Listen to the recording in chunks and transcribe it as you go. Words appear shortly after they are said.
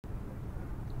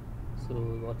So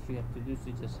what you have to do is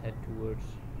you just head towards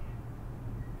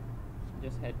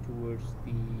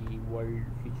the World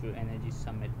Future Energy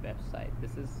Summit website.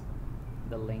 This is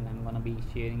the link. I'm gonna be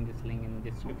sharing this link in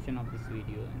the description of this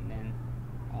video, and then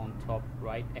on top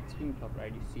right, extreme top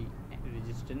right, you see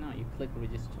register now. You click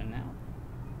register now.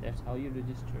 That's how you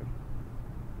register.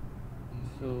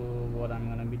 So what I'm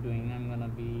gonna be doing, I'm gonna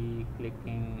be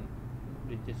clicking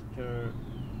register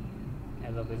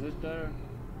as a visitor,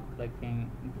 clicking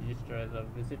register as a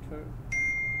visitor,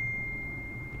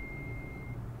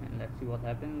 and let's see what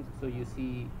happens. So you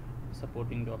see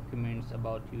supporting documents,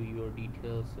 about you, your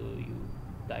details. So you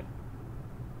type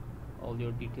all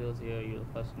your details here, your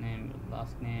first name, your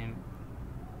last name,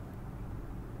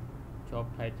 job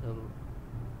title,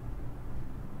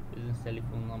 business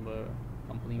telephone number,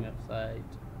 company website,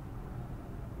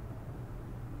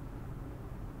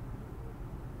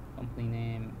 company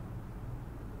name,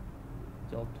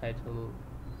 job title,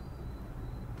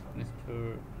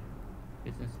 Mr.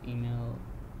 business email.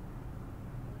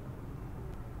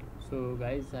 So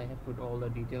guys, I have put all the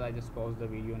detail. I just paused the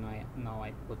video and now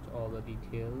I put all the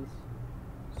details.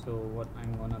 So what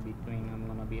I'm gonna be doing, I'm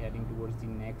gonna be heading towards the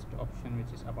next option,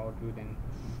 which is about you, then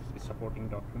supporting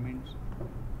documents.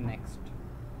 Next,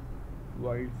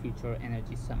 World Future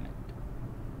Energy Summit.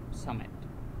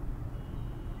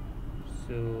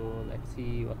 So let's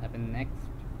see what happened next.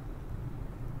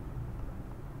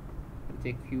 It'll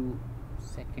take few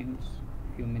seconds,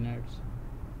 few minutes.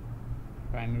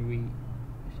 Primary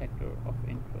sector of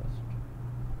interest.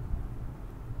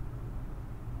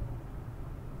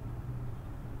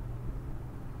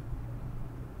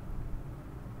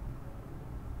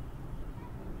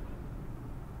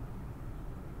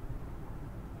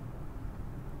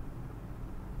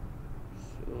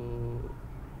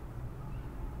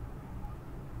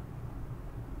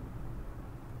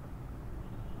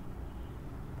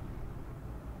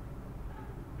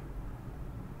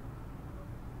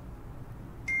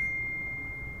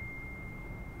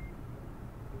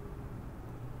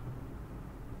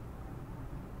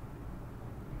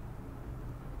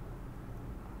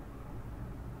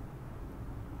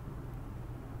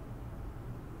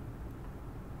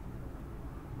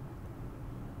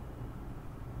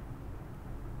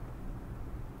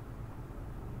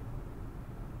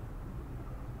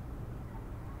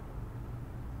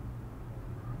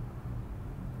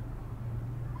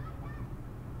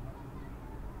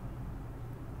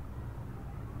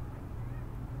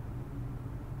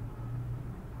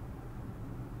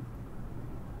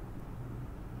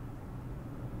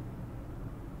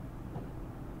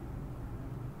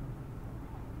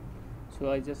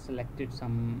 So I just selected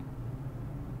some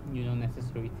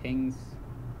necessary things.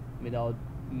 Without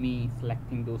me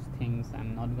selecting those things,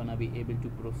 I'm not gonna be able to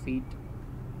proceed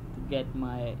to get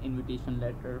my invitation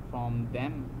letter from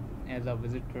them as a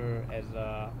visitor, as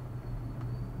a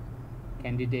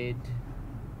candidate,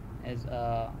 as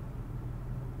a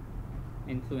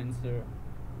influencer.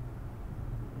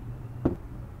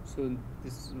 So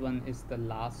this one is the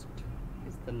last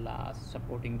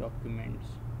supporting documents,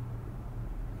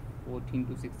 14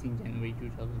 to 16 January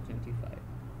 2025,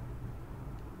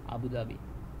 Abu Dhabi.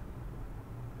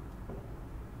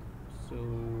 So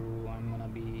I'm gonna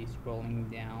be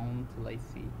scrolling down till I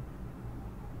see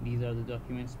these are the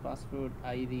documents: passport,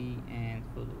 ID, and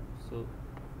photo. So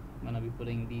I'm gonna be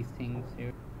putting these things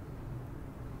here.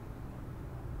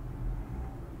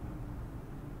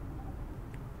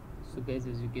 So guys,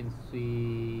 as you can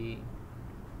see,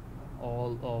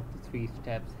 all of the 3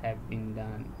 steps have been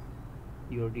done.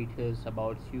 Your details,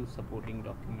 about you, supporting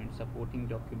documents. Supporting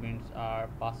documents are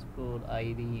passport,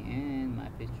 ID, and my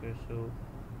picture. So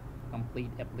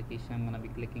complete application, I'm gonna be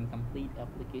clicking complete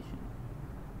application.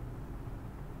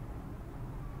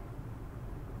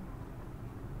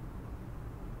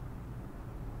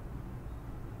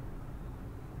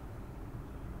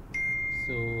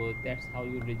 So that's how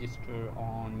you register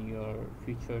on your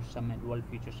future summit, World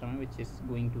Future Summit, which is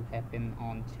going to happen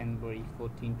on January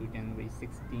 14 to January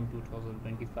 16,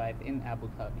 2025 in Abu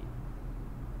Dhabi.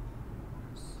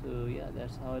 So yeah,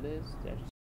 that's how it is. That's